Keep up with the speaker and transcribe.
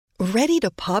Ready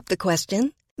to pop the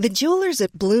question? The jewelers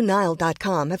at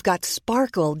BlueNile.com have got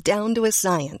sparkle down to a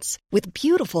science with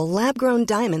beautiful lab-grown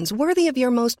diamonds worthy of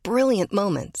your most brilliant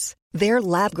moments. Their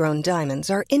lab-grown diamonds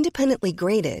are independently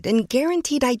graded and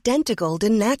guaranteed identical to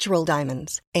natural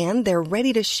diamonds, and they're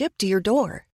ready to ship to your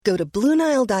door. Go to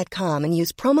BlueNile.com and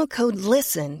use promo code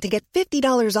LISTEN to get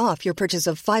 $50 off your purchase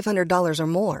of $500 or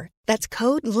more. That's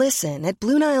code LISTEN at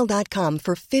BlueNile.com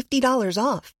for $50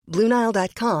 off.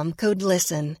 BlueNile.com, code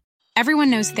LISTEN. Everyone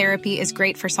knows therapy is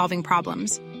great for solving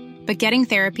problems, but getting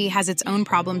therapy has its own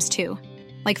problems too,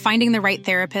 like finding the right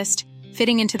therapist,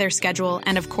 fitting into their schedule,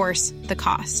 and of course, the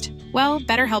cost. Well,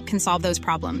 BetterHelp can solve those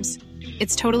problems.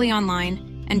 It's totally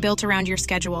online and built around your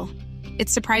schedule.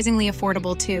 It's surprisingly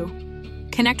affordable too.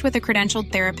 Connect with a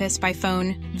credentialed therapist by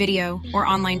phone, video, or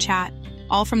online chat,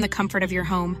 all from the comfort of your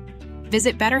home.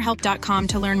 Visit BetterHelp.com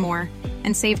to learn more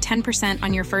and save 10%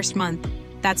 on your first month.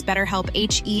 That's BetterHelp,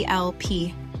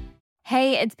 H-E-L-P.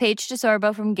 Hey, it's Paige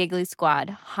DeSorbo from Giggly Squad.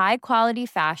 High quality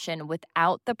fashion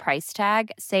without the price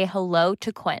tag. Say hello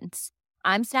to Quince.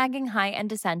 I'm snagging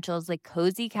high-end essentials like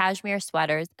cozy cashmere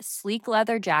sweaters, sleek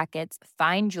leather jackets,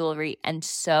 fine jewelry, and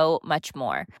so much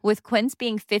more. With Quince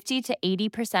being 50 to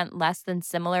 80% less than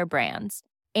similar brands.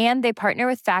 And they partner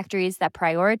with factories that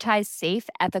prioritize safe,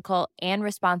 ethical, and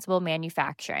responsible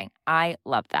manufacturing. I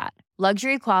love that.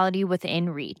 Luxury quality within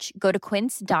reach. Go to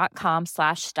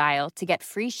quince.com/style to get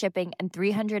free shipping and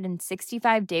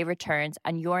 365-day returns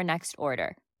on your next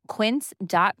order.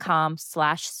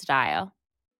 Quince.com/style.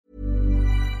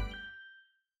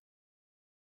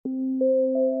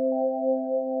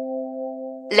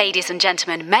 Ladies and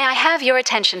gentlemen, may I have your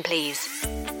attention, please?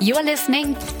 You are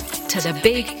listening to the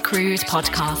Big Cruise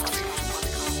Podcast.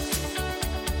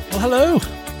 Well, hello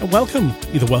and welcome.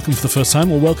 Either welcome for the first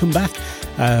time or welcome back.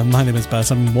 My name is Baz.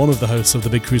 I'm one of the hosts of the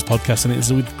Big Cruise Podcast, and it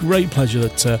is with great pleasure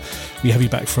that we have you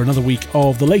back for another week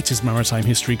of the latest maritime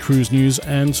history, cruise news,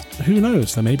 and who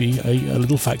knows, there may be a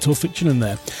little fact or fiction in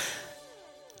there.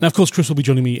 Now, of course, Chris will be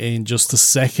joining me in just a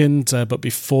second, but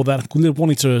before that, I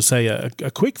wanted to say a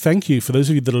quick thank you for those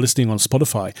of you that are listening on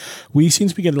Spotify. We seem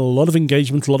to be getting a lot of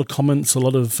engagement, a lot of comments, a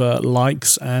lot of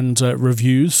likes and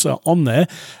reviews on there,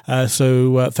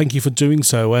 so thank you for doing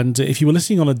so. And if you were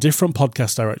listening on a different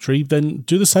podcast directory, then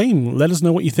do the same. Let us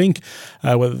know what you think,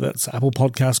 whether that's Apple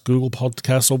Podcasts, Google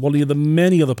Podcasts, or one of the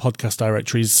many other podcast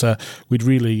directories. We'd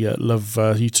really love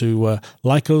you to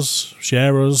like us,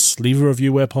 share us, leave a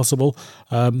review where possible,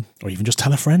 or even just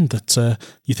tell a friend that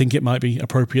you think it might be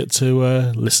appropriate to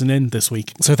listen in this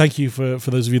week. So thank you for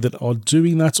those of you that are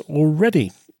doing that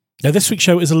already. Now, this week's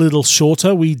show is a little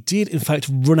shorter. We did, in fact,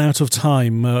 run out of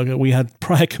time. We had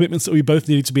prior commitments that we both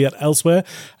needed to be at elsewhere,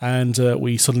 and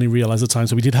we suddenly realised the time,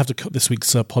 so we did have to cut this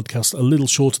week's podcast a little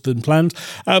shorter than planned.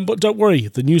 But don't worry,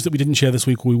 the news that we didn't share this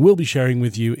week, we will be sharing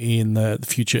with you in the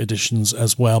future editions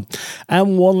as well.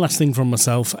 And one last thing from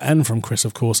myself and from Chris,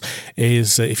 of course,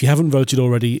 is if you haven't voted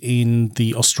already in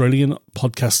the Australian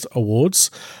Podcast Awards,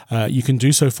 you can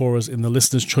do so for us in the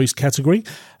Listener's Choice category.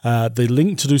 The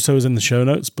link to do so is in the show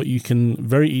notes, but you can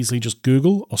very easily just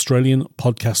Google Australian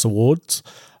Podcast Awards.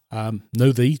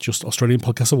 Just Australian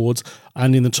Podcast Awards.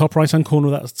 And in the top right-hand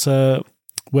corner of that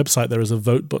website, there is a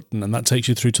vote button, and that takes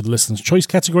you through to the Listener's Choice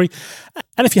category.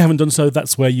 And if you haven't done so,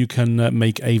 that's where you can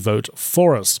make a vote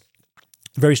for us.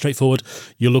 Very straightforward.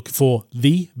 You look for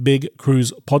The Big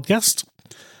Cruise Podcast.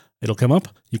 It'll come up.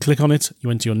 You click on it. You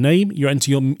enter your name. You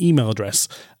enter your email address,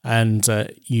 and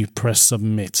you press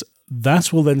submit.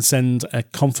 That will then send a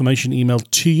confirmation email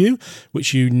to you,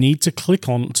 which you need to click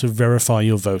on to verify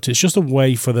your vote. It's just a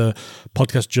way for the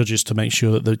podcast judges to make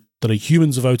sure that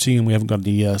humans are voting and we haven't got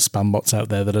any spam bots out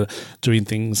there that are doing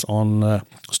things on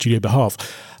studio behalf.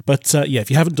 But if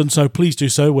you haven't done so, please do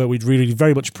so, where we'd really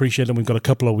very much appreciate it. And we've got a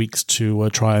couple of weeks to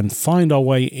try and find our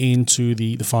way into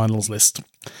the finals list.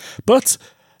 But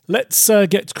let's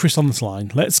get Chris on this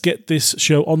line. Let's get this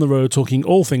show on the road talking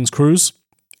all things cruise.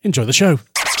 Enjoy the show.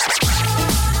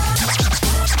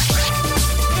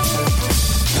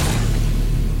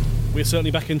 We're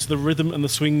certainly back into the rhythm and the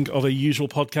swing of a usual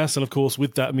podcast, and of course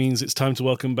with that means it's time to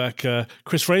welcome back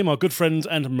Chris Frame, our good friend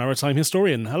and maritime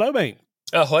historian. Hello, mate.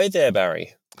 Ahoy there,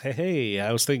 Barry. Hey,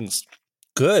 how's things?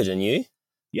 Good, and you?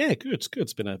 Yeah, good.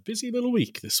 It's been a busy little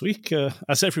week this week,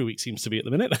 as every week seems to be at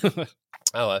the minute.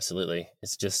 Oh, absolutely.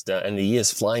 It's just, and the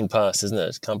year's flying past, isn't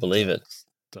it? Can't believe it.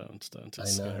 Don't.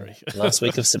 It's scary. Last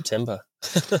week of September.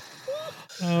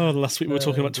 Oh, last week we were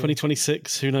talking about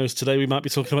 2026. Who knows? Today we might be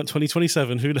talking about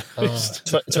 2027. Who knows?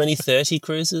 2030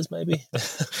 cruises, maybe?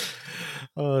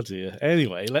 Oh dear.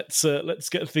 Anyway, let's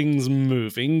get things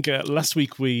moving. Last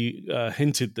week we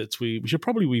hinted that we should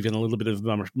probably weave in a little bit of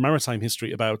maritime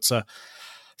history about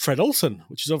Fred Olsen,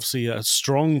 which is obviously a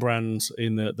strong brand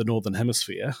in the Northern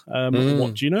Hemisphere.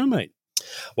 What do you know, mate?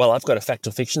 Well, I've got a fact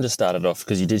or fiction to start it off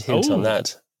because you did hint on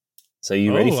that. So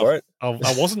you ready for it?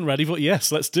 I wasn't ready, but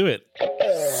yes, let's do it.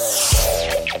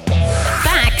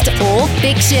 Fact or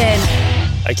fiction?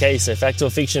 Okay, so fact or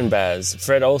fiction, Baz.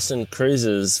 Fred Olsen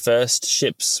Cruises' first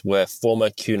ships were former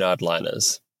Cunard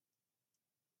liners.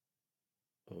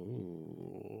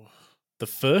 Oh. The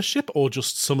first ship or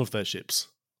just some of their ships?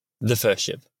 The first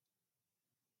ship.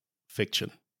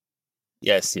 Fiction.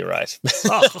 Yes, you're right.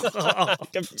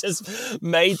 I've just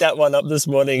made that one up this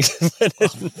morning.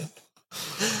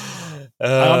 I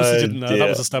honestly didn't know. That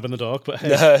was a stab in the dark, but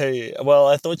hey. No, well,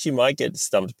 I thought you might get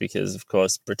stumped because, of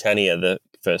course, Britannia, the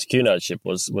first Cunard ship,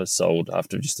 was sold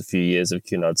after just a few years of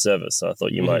Cunard service. So I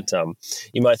thought you might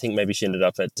think maybe she ended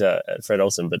up at Fred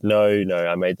Olsen, but no,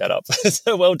 I made that up.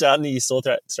 So well done. You saw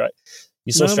that straight.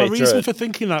 You saw straight through it. My reason for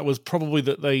thinking that was probably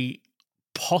that they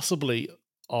possibly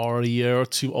are a year or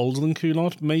two older than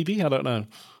Cunard, maybe? I don't know.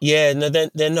 Yeah, no,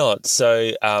 they're not.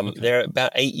 So they're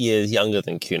about 8 years younger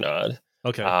than Cunard.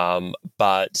 Okay.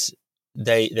 But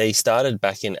they started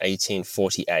back in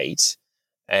 1848,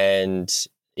 and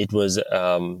it was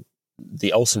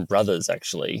the Olsen brothers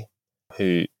actually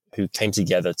who came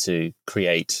together to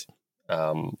create.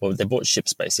 They bought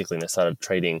ships basically, and they started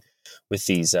trading with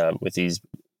these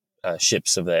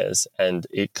ships of theirs, and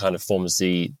it kind of forms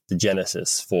the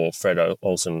genesis for Fred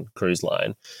Olsen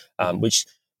CruiseLine, which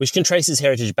can trace his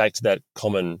heritage back to that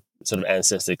common sort of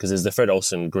ancestor, because there's the Fred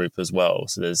Olsen group as well.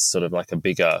 So there's sort of like a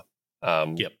bigger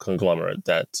conglomerate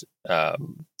that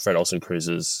Fred Olsen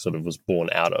Cruises sort of was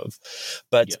born out of.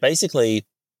 But basically,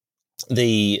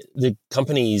 the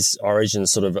company's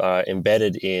origins sort of are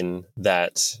embedded in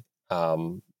that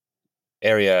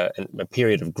area and a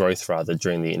period of growth rather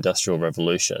during the Industrial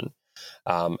Revolution.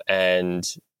 And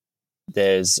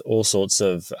there's all sorts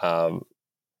of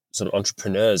sort of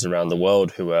entrepreneurs around the world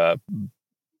who are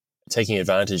taking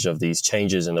advantage of these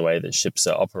changes in the way that ships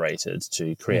are operated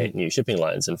to create new shipping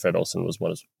lines, and Fred Olsen was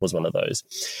one of those.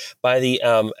 By the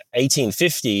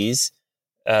 1850s,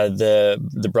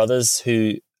 the brothers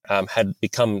who had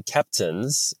become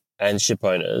captains and ship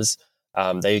owners,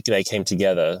 they came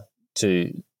together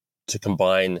to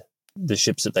combine the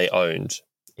ships that they owned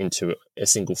into a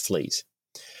single fleet.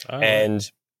 And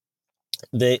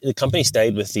the company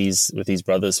stayed with these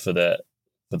brothers for the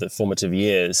formative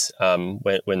years.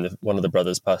 When one of the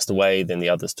brothers passed away, then the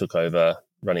others took over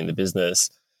running the business,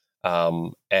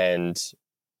 and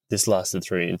this lasted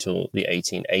through until the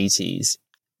 1880s.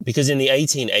 Because in the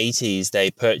 1880s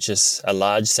they purchased a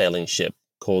large sailing ship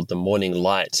called the Morning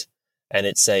Light, and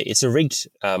it's a rigged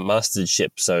masted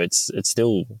ship, so it's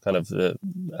still kind of the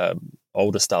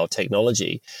older style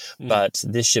technology, but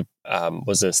this ship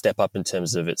was a step up in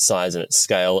terms of its size and its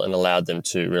scale, and allowed them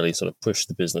to really sort of push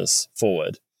the business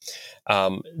forward.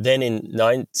 Then in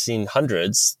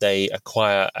 1900s, they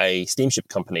acquire a steamship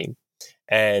company,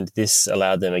 and this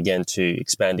allowed them again to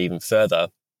expand even further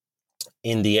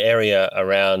in the area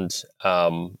around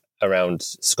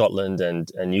Scotland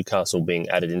and Newcastle being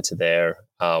added into their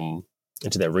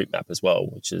route map as well,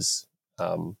 which is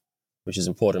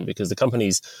important because the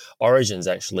company's origins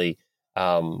actually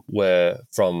were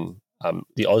from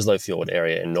the Oslo Fjord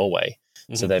area in Norway.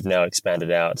 So they've now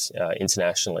expanded out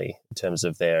internationally in terms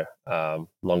of their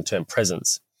long-term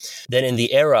presence. Then in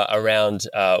the era around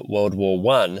World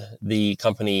War I, the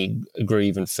company grew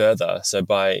even further. So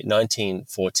by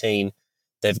 1914,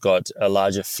 they've got a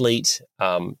larger fleet.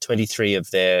 23 of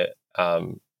their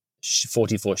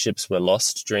 44 ships were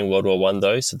lost during World War I,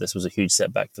 though, so this was a huge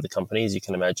setback for the company, as you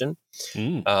can imagine.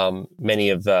 Many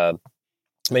of the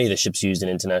ships used in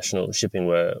international shipping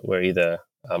were either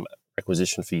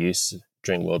acquisition for use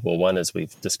during World War I, as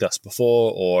we've discussed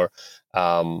before, or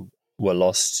were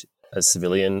lost as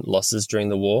civilian losses during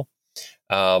the war.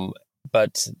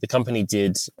 But the company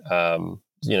did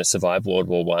survive World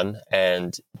War I,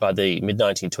 and by the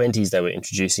mid-1920s, they were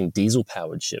introducing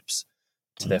diesel-powered ships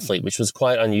to their fleet, which was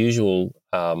quite unusual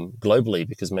globally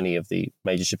because many of the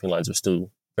major shipping lines were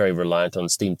still very reliant on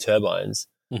steam turbines.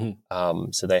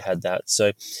 So they had that.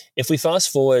 So if we fast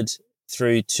forward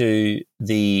through to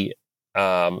the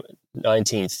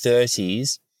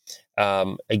 1930s,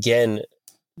 again,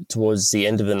 towards the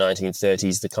end of the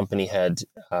 1930s, the company had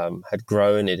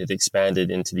grown. It had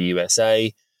expanded into the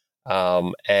USA,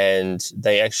 and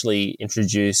they actually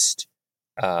introduced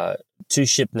two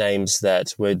ship names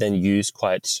that were then used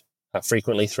quite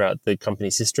frequently throughout the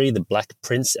company's history: the Black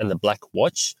Prince and the Black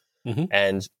Watch.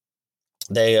 And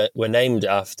they were named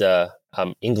after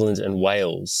England and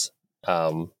Wales,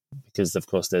 because of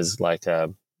course there's like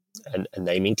a a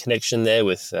naming connection there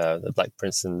with the Black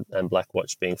Prince and Black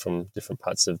Watch being from different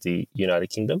parts of the United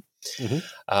Kingdom.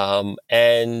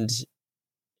 And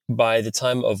by the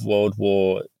time of World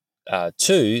War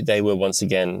II, they were once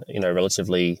again,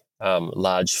 relatively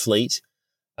large fleet.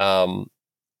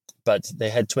 But they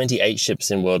had 28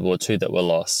 ships in World War II that were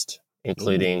lost,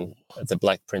 including the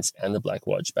Black Prince and the Black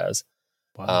Watch, Baz.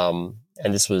 Wow.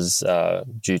 And this was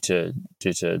due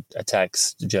to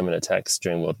attacks, German attacks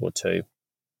during World War II.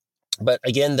 But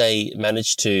again, they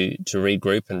managed to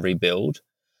regroup and rebuild,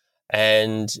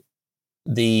 and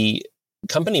the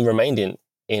company remained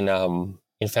in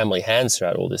family hands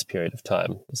throughout all this period of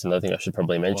time. It's another thing I should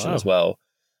probably mention as well.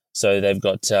 So they've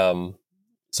got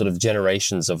sort of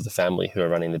generations of the family who are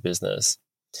running the business.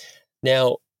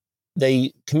 Now,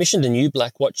 they commissioned a new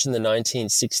Black Watch in the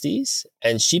 1960s,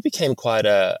 and she became quite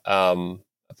a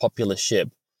popular ship.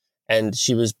 And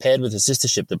she was paired with a sister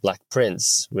ship, the Black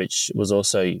Prince, which was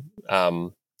also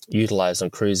utilized on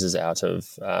cruises out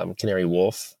of Canary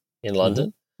Wharf in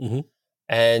London.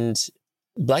 And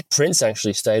Black Prince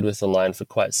actually stayed with the line for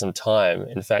quite some time.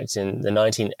 In fact, in the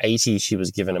 1980s, she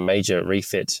was given a major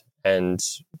refit and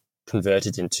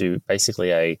converted into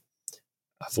basically a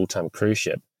full-time cruise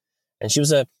ship. And she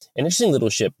was an interesting little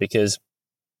ship because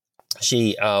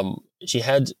she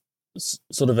had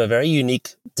sort of a very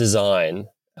unique design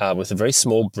with a very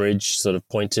small bridge, sort of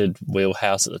pointed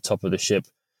wheelhouse at the top of the ship,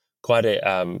 quite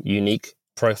a unique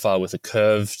profile with a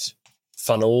curved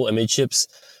funnel amidships,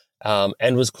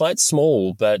 and was quite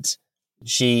small, but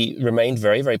she remained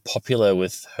very, very popular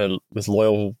with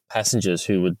loyal passengers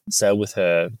who would sail with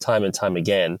her time and time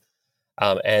again.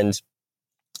 And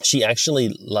she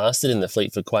actually lasted in the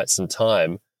fleet for quite some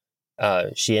time.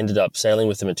 She ended up sailing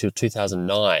with them until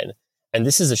 2009. And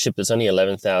this is a ship that's only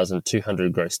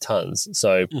 11,200 gross tons.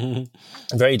 So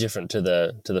very different to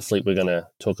the fleet we're going to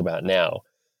talk about now.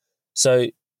 So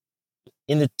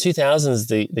in the 2000s,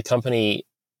 the company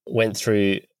went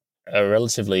through a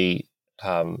relatively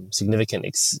significant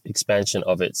expansion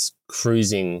of its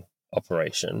cruising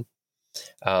operation.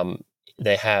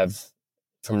 They have,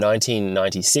 from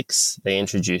 1996, they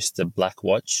introduced the Black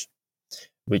Watch,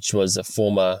 which was a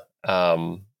former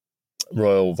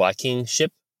Royal Viking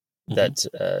ship that,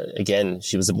 again,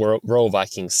 she was a Royal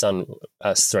Viking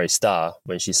star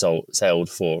when she sailed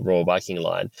for Royal Viking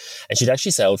Line. And she'd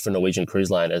actually sailed for Norwegian Cruise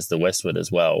Line as the Westward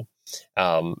as well.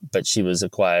 But she was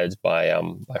acquired by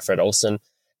Fred Olsen,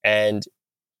 and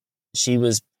she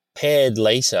was paired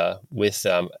later with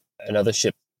another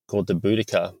ship called the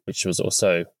Boudica, which was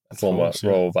also a former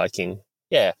Royal Viking.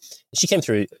 Yeah, she came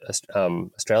through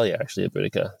Australia, actually, at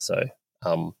Boudica. So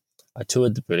I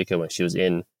toured the Boudica when she was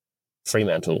in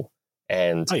Fremantle,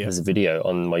 and there's a video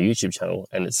on my YouTube channel,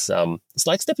 and it's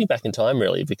like stepping back in time,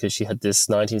 really, because she had this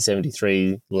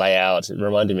 1973 layout. It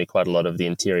reminded me quite a lot of the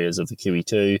interiors of the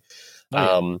QE2.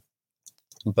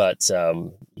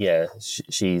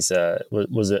 She's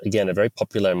was again a very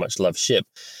popular and much loved ship.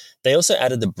 They also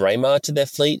added the Braemar to their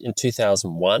fleet in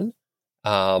 2001.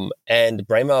 And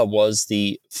Braemar was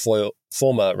the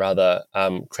former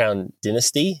Crown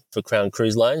Dynasty for Crown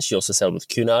Cruise Line. She also sailed with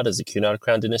Cunard as a Cunard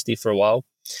Crown Dynasty for a while.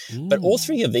 But all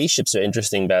three of these ships are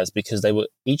interesting, Baz, because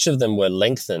each of them were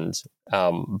lengthened.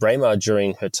 Braemar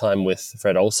during her time with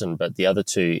Fred Olsen, but the other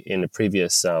two in a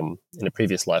previous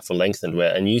life were lengthened,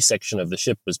 where a new section of the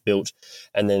ship was built,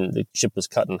 and then the ship was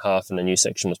cut in half, and a new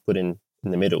section was put in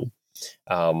the middle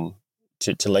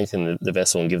to lengthen the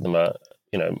vessel and give them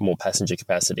more passenger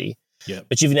capacity. Yeah.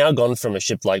 But you've now gone from a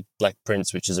ship like Black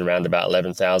Prince, which is around about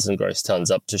 11,000 gross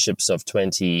tons, up to ships of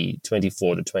 24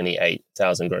 to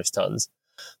 28,000 gross tons.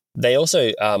 They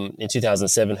also, in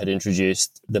 2007, had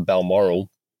introduced the Balmoral,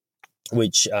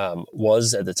 which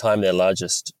was at the time their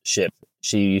largest ship.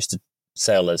 She used to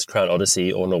sail as Crown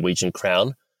Odyssey or Norwegian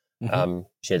Crown.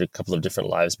 She had a couple of different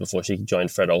lives before she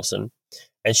joined Fred Olsen.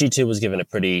 And she too was given a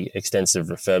pretty extensive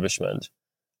refurbishment.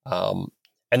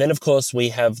 And then, of course, we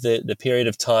have the period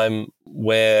of time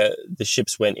where the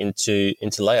ships went into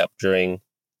layup during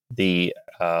the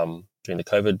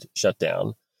COVID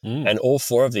shutdown, and all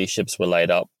four of these ships were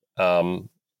laid up.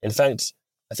 In fact,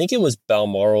 I think it was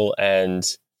Balmoral and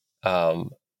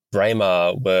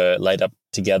Braemar were laid up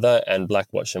together, and Black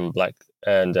Watch and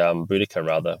Boudica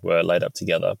rather were laid up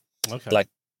together. Okay.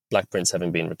 Black Prince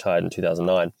having been retired in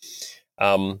 2009.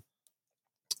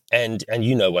 And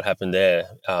you know what happened there.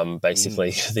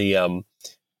 Basically, the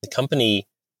company,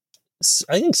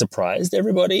 I think, surprised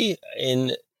everybody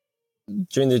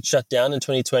during the shutdown in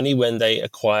 2020 when they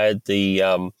acquired the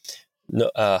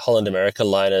Holland America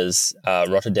liners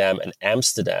Rotterdam and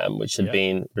Amsterdam, which had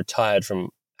been retired from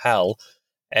HAL,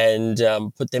 and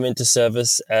put them into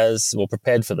service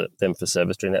prepared for them for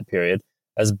service during that period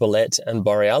as Bolette and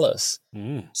Borealis.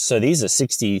 So these are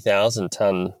 60,000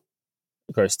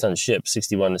 gross ton ships,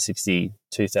 61 to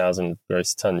 62,000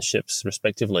 gross ton ships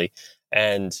respectively,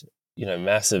 and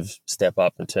massive step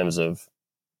up in terms of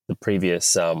the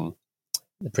previous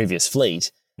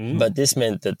fleet. But this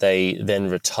meant that they then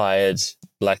retired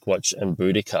Blackwatch and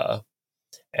Boudica,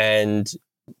 and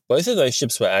both of those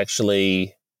ships were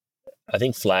actually, I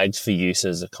think, flagged for use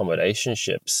as accommodation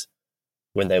ships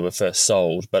when they were first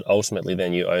sold, but ultimately their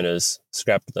new owners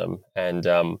scrapped them, and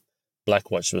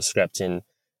Blackwatch was scrapped in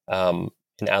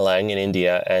Alang in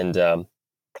India, and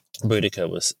Boudica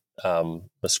was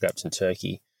scrapped in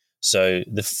Turkey. So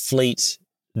the fleet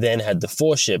then had the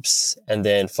 4 ships, and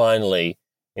then finally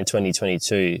in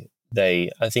 2022, they,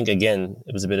 I think again,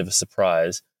 it was a bit of a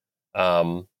surprise,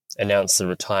 announced the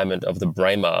retirement of the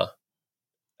Braemar.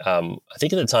 I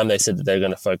think at the time they said that they were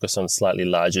going to focus on slightly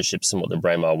larger ships than what the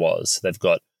Braemar was. They've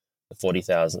got the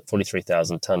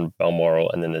 43,000 ton Balmoral,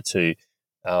 and then the 2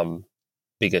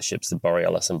 bigger ships, the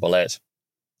Borealis and Bolette.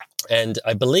 And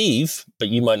I believe, but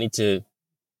you might need to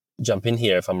jump in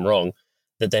here if I'm wrong,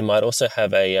 that they might also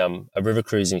have a river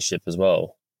cruising ship as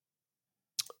well.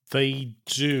 They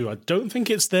do. I don't think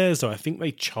it's theirs, though. I think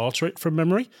they charter it from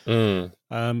memory.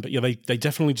 But yeah, they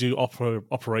definitely do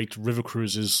operate river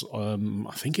cruises. I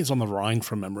think it's on the Rhine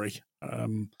from memory. Part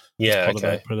of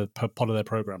their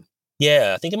program.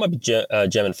 Yeah, I think it might be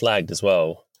German flagged as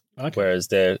well. Okay. Whereas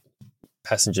their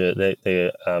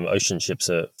their ocean ships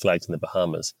are flagged in the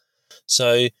Bahamas.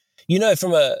 So,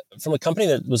 from a company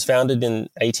that was founded in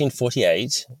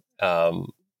 1848,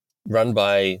 run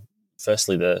by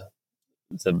firstly the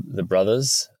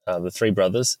brothers, the 3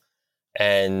 brothers,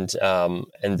 and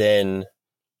then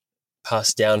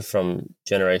passed down from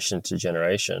generation to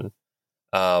generation,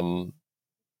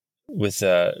 with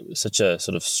such a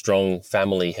sort of strong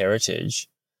family heritage.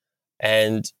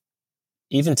 And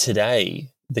even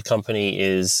today, the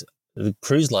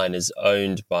cruise line is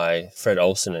owned by Fred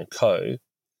Olsen and Co.,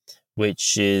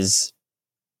 which is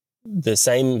the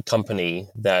same company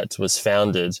that was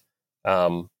founded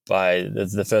by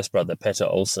the first brother, Peter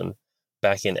Olsen,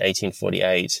 back in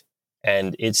 1848.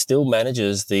 And it still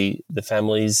manages the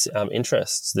family's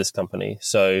interests, this company.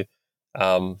 So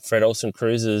Fred Olsen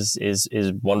Cruises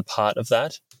is one part of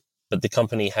that, but the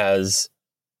company has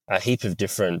a heap of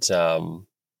different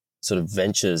sort of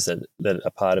ventures that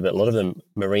are part of it. A lot of them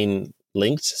marine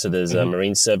linked. So there's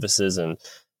marine services, and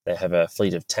they have a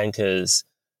fleet of tankers,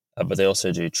 but they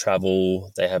also do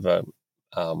travel. They have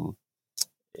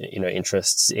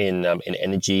interests in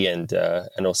energy and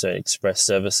also express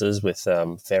services with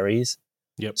ferries.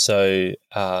 Yep. So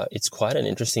it's quite an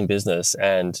interesting business,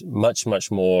 and much,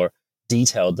 much more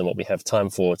detailed than what we have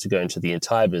time for to go into the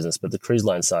entire business. But the cruise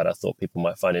line side, I thought people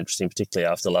might find interesting,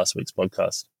 particularly after last week's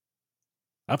podcast.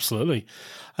 Absolutely.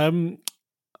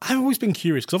 I've always been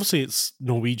curious, because obviously it's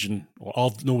Norwegian or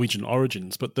of Norwegian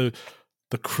origins, but the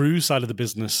cruise side of the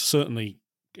business, certainly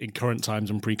in current times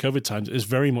and pre-COVID times, is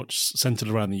very much centered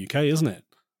around the UK, isn't it?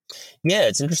 Yeah,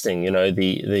 it's interesting. I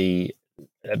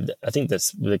think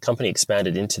that's the company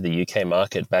expanded into the UK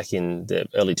market back in the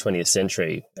early 20th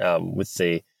century with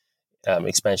the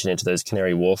expansion into those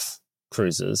Canary Wharf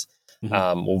cruises.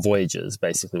 Or voyages,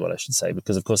 basically what I should say,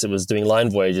 because of course it was doing line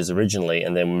voyages originally,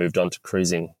 and then moved on to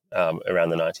cruising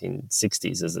around the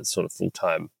 1960s as its sort of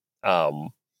full-time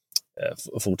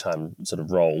sort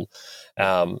of role.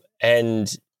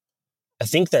 And I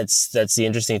think that's the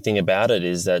interesting thing about it,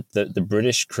 is that the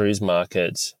British cruise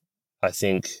market, I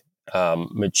think,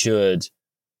 matured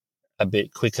a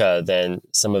bit quicker than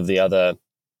some of the other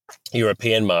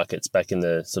European markets back in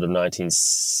the sort of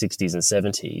 1960s and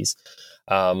 70s.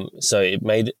 So it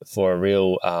made for a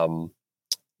real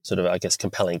sort of, I guess,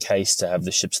 compelling case to have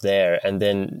the ships there. And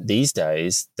then these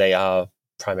days, they are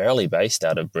primarily based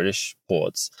out of British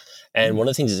ports. And one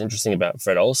of the things that's interesting about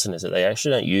Fred Olsen is that they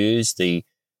actually they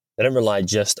don't rely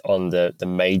just on the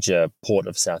major port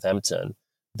of Southampton.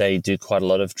 They do quite a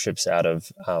lot of trips out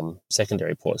of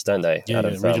secondary ports, don't they? Yeah, out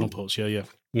of regional ports, yeah.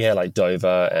 Yeah, like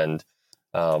Dover, and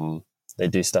they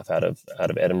do stuff out of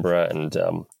Edinburgh and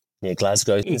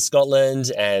Glasgow in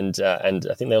Scotland, and I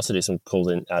think they also do some calls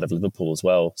out of Liverpool as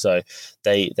well. So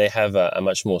they have a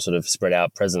much more sort of spread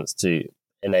out presence to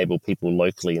enable people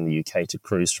locally in the UK to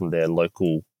cruise from their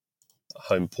local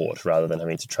home port rather than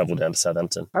having to travel down to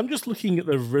Southampton. I'm just looking at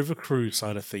the river cruise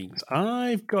side of things.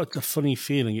 I've got a funny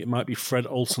feeling it might be Fred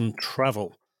Olsen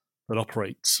Travel that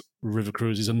operates river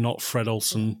cruises and not Fred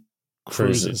Olsen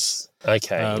Cruises.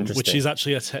 Okay, which is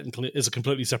actually a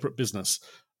completely separate business.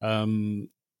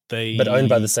 But owned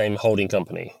by the same holding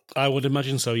company. I would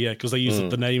imagine so, yeah, because they use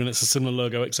the name and it's a similar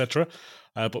logo, etc.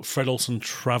 But Fred Olsen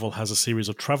Travel has a series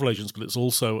of travel agents, but it's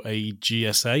also a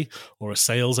GSA or a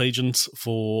sales agent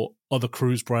for other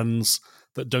cruise brands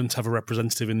that don't have a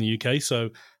representative in the UK. So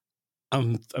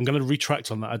I'm going to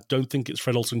retract on that. I don't think it's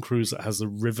Fred Olsen Cruise that has the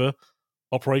river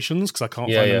operations because I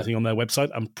can't find anything on their website.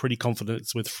 I'm pretty confident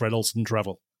it's with Fred Olsen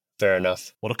Travel. Fair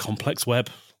enough. What a complex web.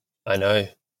 I know.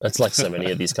 It's like so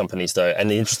many of these companies, though. And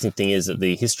the interesting thing is that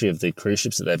the history of the cruise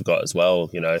ships that they've got as well,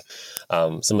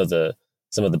 some of the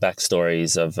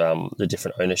backstories of the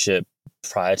different ownership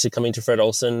prior to coming to Fred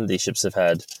Olsen, these ships have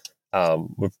had,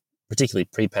 were particularly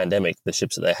pre-pandemic, the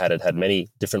ships that they had many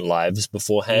different lives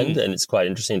beforehand. And it's quite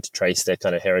interesting to trace their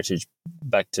kind of heritage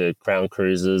back to Crown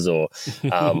Cruises or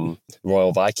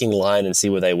Royal Viking Line and see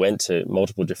where they went to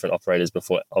multiple different operators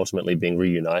before ultimately being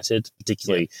reunited,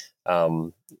 particularly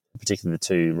the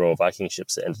two Royal Viking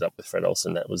ships that ended up with Fred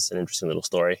Olsen. That was an interesting little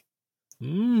story.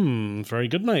 Very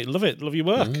good, mate. Love it. Love your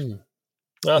work.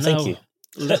 Oh, thank you.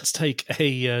 Let's take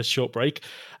a short break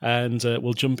and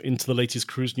we'll jump into the latest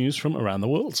cruise news from around the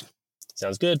world.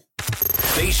 Sounds good.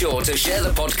 Be sure to share the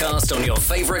podcast on your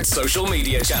favourite social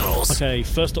media channels. Okay,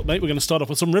 first up, mate, we're going to start off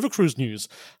with some river cruise news.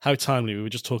 How timely. We were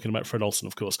just talking about Fred Olsen,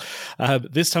 of course.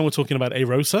 This time we're talking about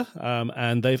A-Rosa,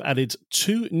 and they've added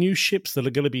 2 new ships that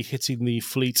are going to be hitting the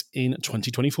fleet in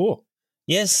 2024.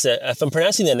 Yes, if I'm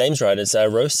pronouncing their names right, it's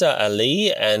A-Rosa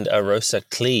Ali and A-Rosa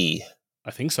Clee.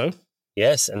 I think so.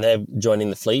 Yes, and they're joining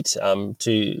the fleet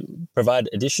to provide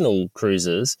additional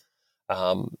cruises.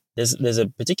 There's a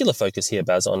particular focus here,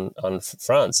 Baz, on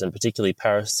France and particularly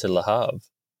Paris to Le Havre.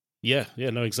 Yeah,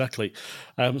 no, exactly.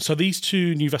 So these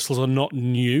 2 new vessels are not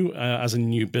new, as in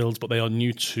new builds, but they are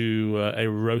new to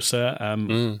A-Rosa,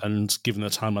 and given the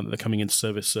timeline that they're coming into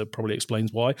service, probably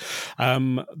explains why.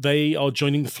 They are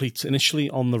joining the fleet initially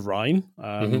on the Rhine,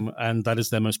 and that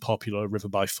is their most popular river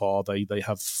by far. They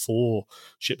have 4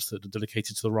 ships that are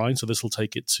dedicated to the Rhine, so this will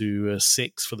take it to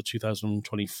 6 for the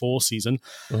 2024 season.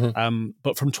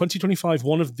 But from 2025,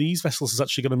 one of these vessels is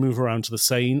actually going to move around to the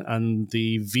Seine, and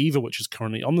the Viva, which is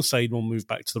currently on the Seine, will move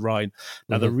back to the Rhine.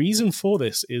 Now, the reason for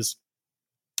this is,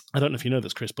 I don't know if you know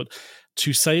this, Chris, but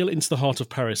to sail into the heart of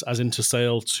Paris, as in to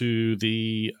sail to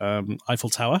the Eiffel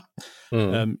Tower,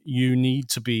 you need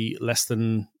to be less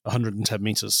than 110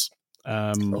 meters.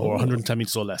 Or 110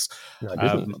 meters or less.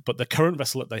 No, but the current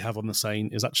vessel that they have on the Seine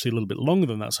is actually a little bit longer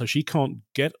than that, so she can't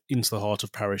get into the heart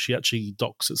of Paris. She actually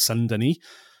docks at Saint-Denis,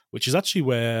 which is actually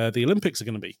where the Olympics are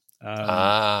going to be.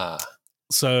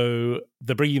 So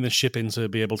they're bringing the ship in to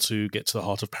be able to get to the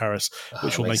heart of Paris,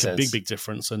 which will make a big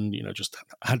difference, and just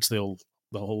add to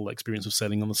the whole experience of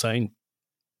sailing on the Seine.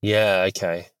 Yeah.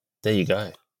 Okay. There you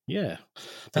go. Yeah.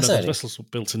 Those vessels were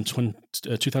built in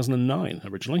 2009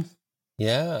 originally.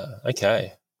 Yeah.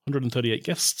 Okay. 138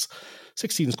 guests,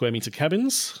 16 square meter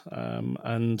cabins,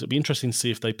 and it'd be interesting to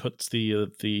see if they put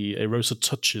the A-Rosa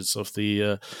touches of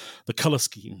the color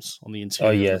schemes on the interior.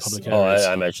 Oh yes, of the public areas.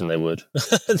 I imagine they would.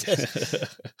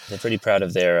 They're pretty proud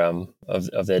of their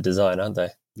of their design, aren't they?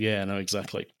 Yeah, no,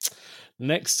 exactly.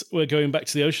 Next, we're going back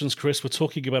to the oceans, Chris. We're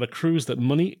talking about a cruise that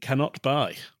money cannot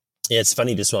buy. Yeah, it's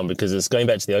funny, this one, because it's going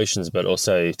back to the oceans, but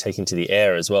also taking to the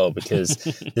air as well, because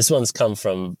this one's come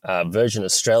from Virgin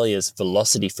Australia's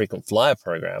Velocity Frequent Flyer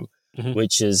program,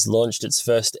 which has launched its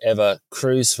first ever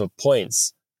cruise for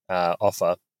points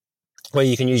offer, where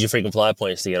you can use your frequent flyer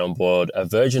points to get on board a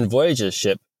Virgin Voyager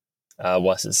ship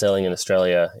whilst it's sailing in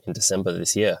Australia in December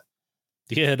this year.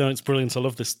 Yeah, no, it's brilliant. I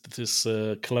love this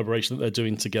collaboration that they're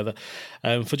doing together.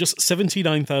 For just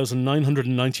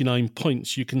 79,999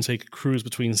 points, you can take a cruise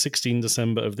between 16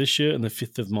 December of this year and the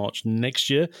 5th of March next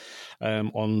year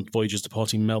on voyages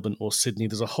departing Melbourne or Sydney.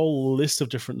 There's a whole list of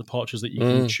different departures that you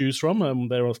can choose from.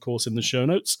 They're, of course, in the show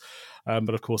notes.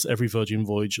 But, of course, every Virgin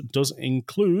voyage does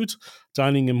include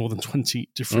dining in more than 20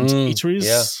 different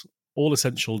eateries, all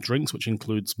essential drinks, which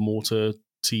includes mortar,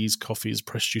 teas, coffees,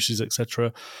 pressed juices,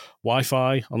 etc.,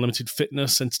 Wi-Fi, unlimited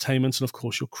fitness, entertainment, and of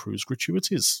course your cruise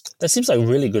gratuities. That seems like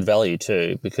really good value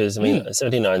too, because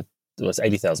 79 was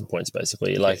 80,000 points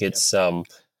basically. Like it sounds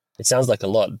like a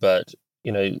lot, but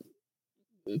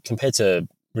compared to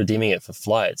redeeming it for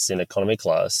flights in economy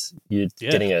class, you're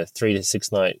getting a 3 to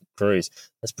 6 night cruise.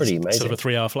 That's pretty amazing. Sort of a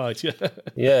 3-hour flight,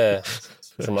 yeah,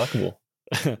 it's remarkable.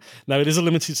 Now, it is a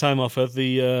limited time offer.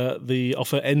 The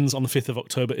offer ends on the 5th of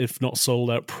October, if not sold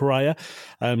out prior.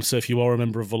 So if you are a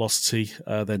member of Velocity,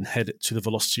 then head to the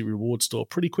Velocity Reward Store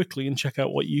pretty quickly and check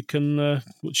out what you can,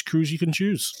 which cruise you can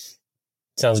choose.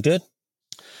 Sounds good.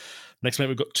 Next, mate,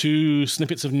 we've got two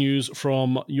snippets of news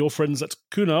from your friends at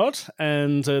Cunard,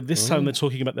 and this time they're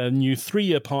talking about their new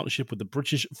 3-year partnership with the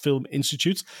British Film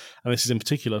Institute, and this is in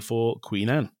particular for Queen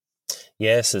Anne.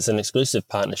 Yes, it's an exclusive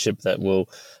partnership that will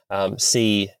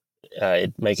see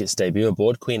it make its debut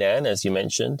aboard Queen Anne, as you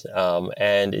mentioned,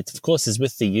 and it, of course, is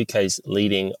with the UK's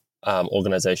leading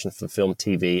organisation for film,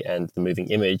 TV, and the moving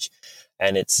image,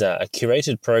 and it's a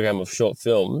curated program of short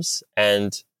films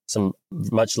and some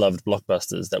much-loved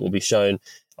blockbusters that will be shown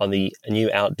on the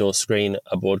new outdoor screen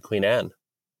aboard Queen Anne.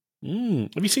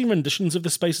 Have you seen renditions of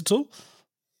this space at all?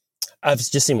 I've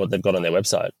just seen what they've got on their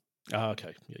website.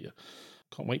 Okay. Yeah.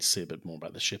 Can't wait to see a bit more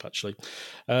about the ship, actually.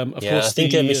 Of course, I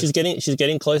think she's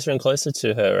getting closer and closer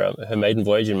to her maiden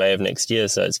voyage in May of next year,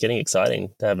 so it's getting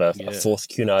exciting to have a fourth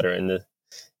Cunarder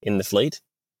in the fleet.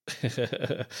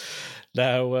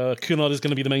 Now, Cunard is going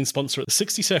to be the main sponsor at the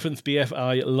 67th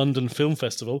BFI London Film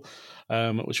Festival,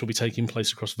 which will be taking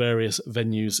place across various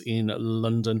venues in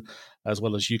London, as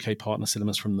well as UK partner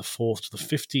cinemas from the 4th to the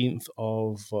 15th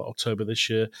of October this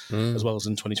year, as well as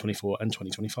in 2024 and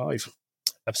 2025.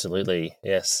 Absolutely,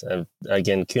 yes.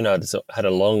 Again, Cunard has had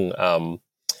a long,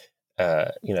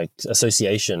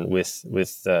 association with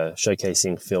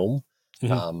showcasing film.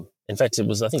 In fact, it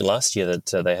was, I think, last year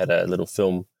that they had a little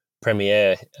film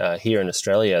premiere here in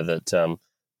Australia that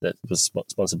was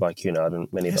sponsored by Cunard, and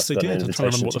many of us got an invitation to go.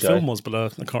 I'm trying to remember what the film was, but I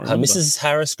can't remember. Mrs.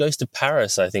 Harris Goes to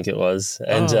Paris, I think it was,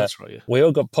 and that's right, yeah. We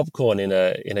all got popcorn in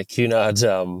a Cunard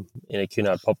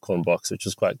popcorn box, which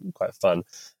was quite fun.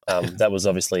 That was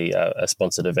obviously a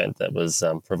sponsored event that was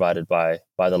provided by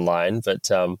the line, but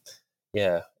I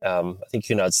think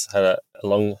Cunard's had a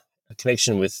long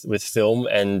connection with film,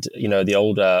 and the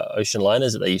old ocean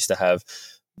liners that they used to have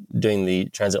doing the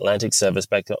transatlantic service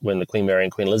back when the Queen Mary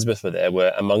and Queen Elizabeth were there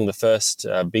were among the first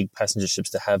big passenger ships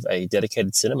to have a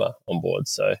dedicated cinema on board.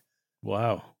 So,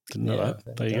 wow, didn't know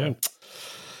that. There you go.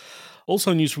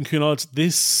 Also, news from Cunard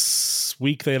this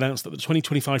week: they announced that the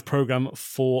 2025 program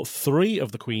for 3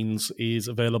 of the Queens is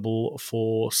available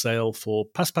for sale for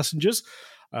past passengers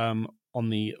on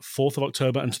the 4th of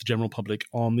October and to the general public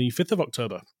on the 5th of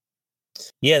October.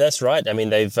 Yeah, that's right. I mean,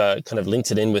 they've kind of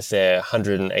linked it in with their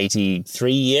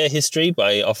 183-year history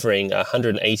by offering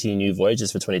 180 new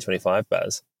voyages for 2025,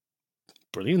 Baz.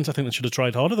 Brilliant. I think they should have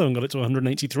tried harder, though, and got it to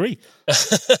 183.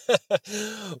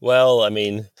 Well, I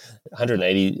mean,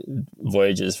 180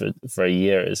 voyages for a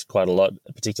year is quite a lot,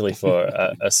 particularly for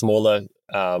a smaller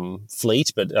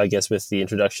fleet. But I guess with the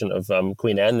introduction of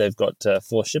Queen Anne, they've got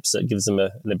 4 ships that gives them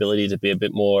an ability to be a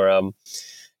bit more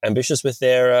ambitious with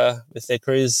their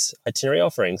cruise itinerary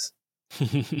offerings.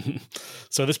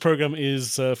 So this program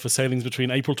is for sailings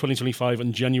between April 2025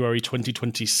 and January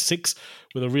 2026,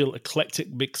 with a real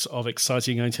eclectic mix of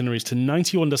exciting itineraries to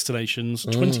 91 destinations,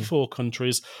 24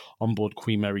 countries on board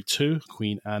Queen Mary 2,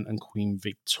 Queen Anne and Queen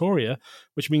Victoria,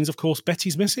 which means, of course,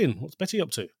 Betty's missing. What's Betty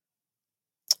up to?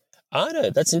 I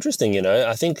know, that's interesting,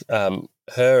 I think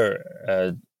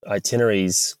her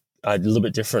itineraries are a little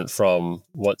bit different from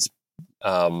what's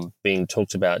being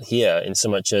talked about here, in so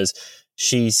much as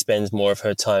she spends more of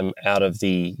her time out of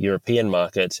the European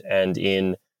market and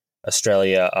in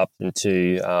Australia up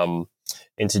into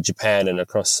Japan and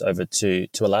across over to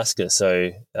Alaska.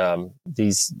 So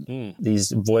these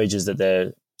voyages that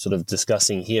they're sort of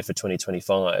discussing here for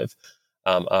 2025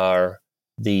 are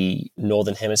the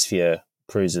Northern Hemisphere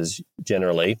cruises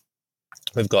generally.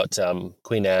 We've got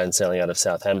Queen Anne sailing out of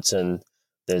Southampton.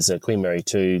 There's a Queen Mary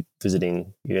 2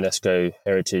 visiting UNESCO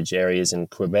heritage areas in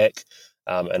Quebec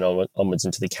and onwards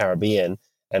into the Caribbean,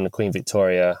 and the Queen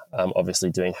Victoria obviously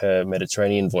doing her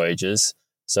Mediterranean voyages.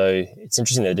 So it's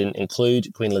interesting they didn't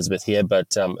include Queen Elizabeth here,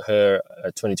 but her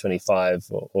 2025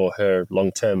 or her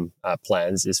long-term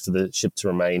plans is for the ship to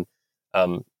remain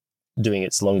doing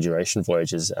its long-duration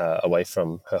voyages away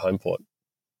from her home port.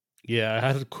 Yeah, I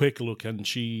had a quick look, and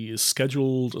she is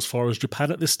scheduled as far as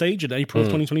Japan at this stage in April of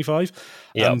 2025.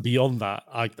 And beyond that,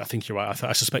 I think you're right.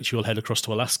 I suspect she will head across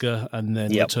to Alaska and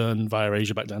then return via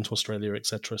Asia back down to Australia,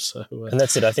 etc. So, and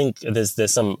that's it. I think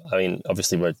there's some. I mean,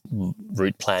 obviously,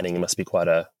 route planning must be quite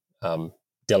a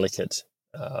delicate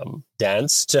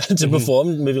dance to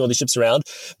perform, moving all these ships around.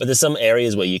 But there's some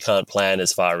areas where you can't plan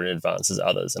as far in advance as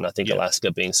others, and I think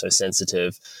Alaska being so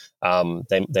sensitive,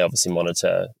 they obviously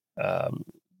monitor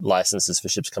licenses for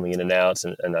ships coming in and out,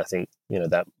 and I think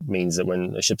that means that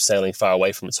when a ship's sailing far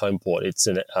away from its home port, its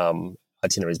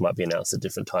itineraries might be announced at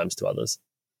different times to others.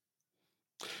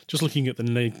 Just looking at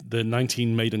the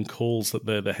 19 maiden calls that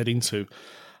they're heading to,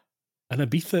 and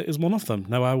Ibiza is one of them.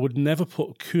 Now, I would never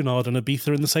put Cunard and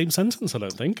Ibiza in the same sentence, I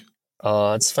don't think.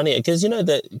 It's funny because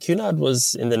that Cunard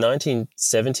was in the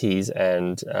 1970s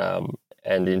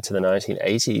and into the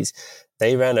 1980s,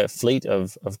 they ran a fleet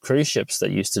of cruise ships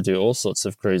that used to do all sorts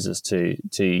of cruises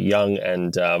to young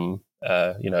and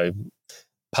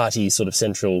party sort of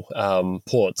central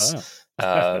ports.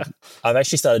 I've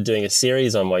actually started doing a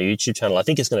series on my YouTube channel. I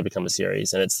think it's going to become a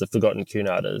series, and it's the Forgotten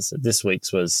Cunarders. This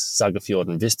week's was Sagafjord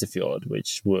and Vistafjord,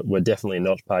 which were definitely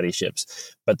not party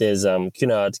ships. But there's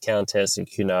Cunard Countess and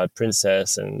Cunard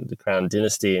Princess and the Crown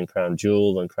Dynasty and Crown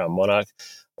Jewel and Crown Monarch,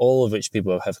 all of which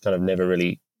people have kind of never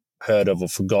really heard of or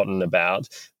forgotten about.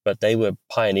 But they were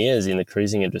pioneers in the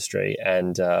cruising industry,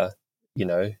 and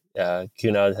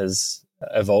Cunard has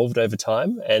evolved over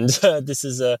time, and this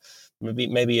is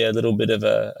maybe a little bit of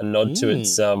a nod to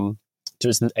its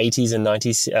 80s and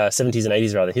 90s, 70s and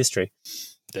 80s rather history.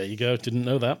 There you go. Didn't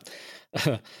know that.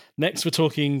 Next, we're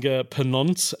talking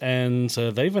Pennant, and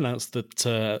they've announced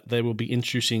that they will be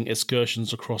introducing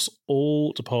excursions across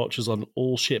all departures on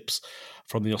all ships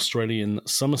from the Australian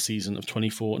summer season of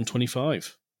 24 and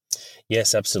 25.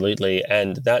 Yes, absolutely.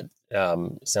 And that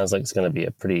sounds like it's going to be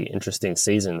a pretty interesting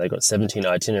season. They've got 17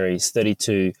 itineraries,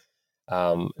 32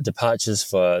 departures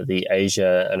for the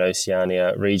Asia and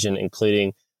Oceania region,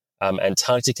 including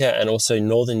Antarctica and also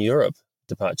Northern Europe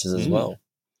departures as well.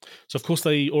 So, of course,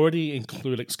 they already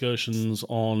include excursions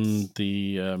on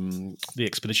the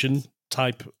expedition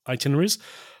type itineraries.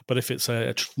 But if it's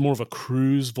more of a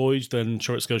cruise voyage, then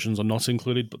shore excursions are not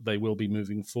included, but they will be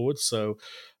moving forward. So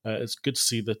it's good to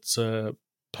see that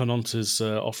Pennant is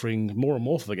offering more and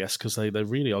more for the guests, because they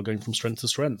really are going from strength to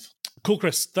strength. Cool,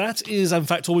 Chris. That is, in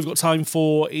fact, all we've got time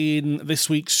for in this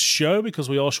week's show, because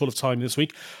we are short of time this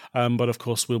week. But, of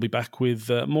course, we'll be back with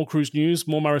more cruise news,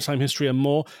 more maritime history and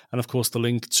more. And, of course, the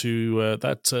link to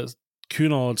that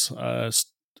Cunard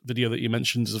video that you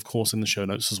mentioned is, of course, in the show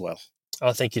notes as well.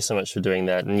 Oh, thank you so much for doing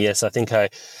that. And yes, I think I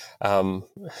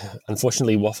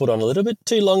unfortunately waffled on a little bit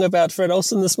too long about Fred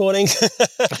Olsen this morning.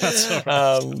 That's all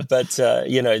right. But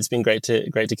it's been great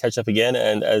to catch up again.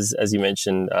 And as you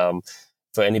mentioned,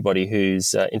 for anybody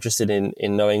who's interested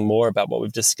in knowing more about what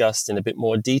we've discussed in a bit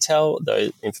more detail,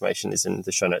 the information is in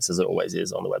the show notes, as it always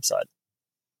is, on the website.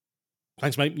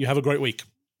 Thanks, mate. You have a great week.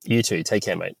 You too. Take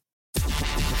care, mate.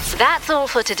 That's all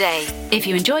for today. If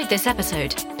you enjoyed this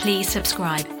episode, please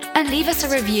subscribe and leave us a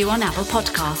review on Apple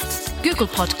Podcasts, Google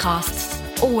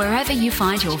Podcasts, or wherever you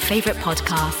find your favourite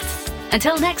podcasts.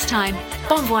 Until next time,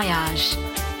 bon voyage.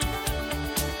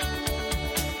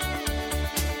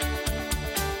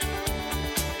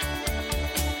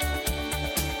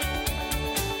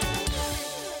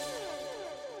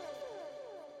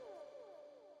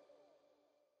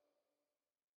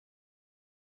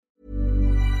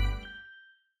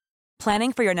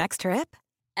 Planning for your next trip?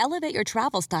 Elevate your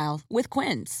travel style with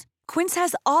Quince. Quince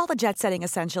has all the jet-setting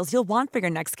essentials you'll want for your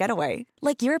next getaway,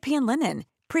 like European linen,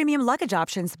 premium luggage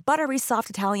options, buttery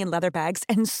soft Italian leather bags,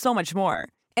 and so much more.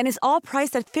 And is all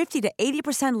priced at 50 to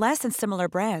 80% less than similar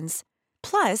brands.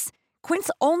 Plus, Quince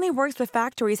only works with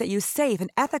factories that use safe and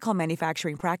ethical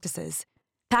manufacturing practices.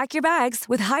 Pack your bags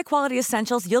with high-quality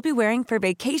essentials you'll be wearing for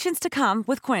vacations to come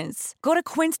with Quince. Go to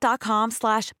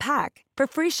quince.com/pack for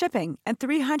free shipping and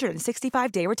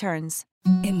 365-day returns.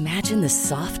 Imagine the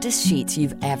softest sheets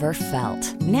you've ever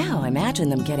felt. Now imagine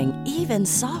them getting even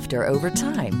softer over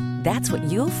time. That's what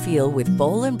you'll feel with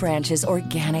Boll & Branch's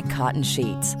organic cotton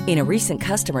sheets. In a recent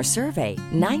customer survey,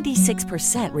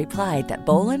 96% replied that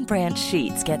Boll & Branch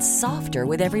sheets get softer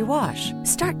with every wash.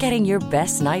 Start getting your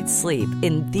best night's sleep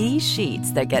in these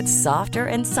sheets that get softer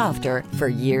and softer for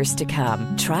years to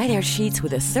come. Try their sheets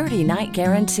with a 30-night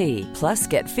guarantee. Plus,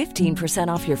 get 15%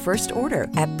 off your first order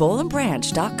at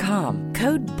bollandbranch.com.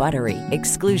 Code BUTTERY.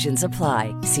 Exclusions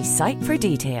apply. See site for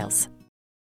details.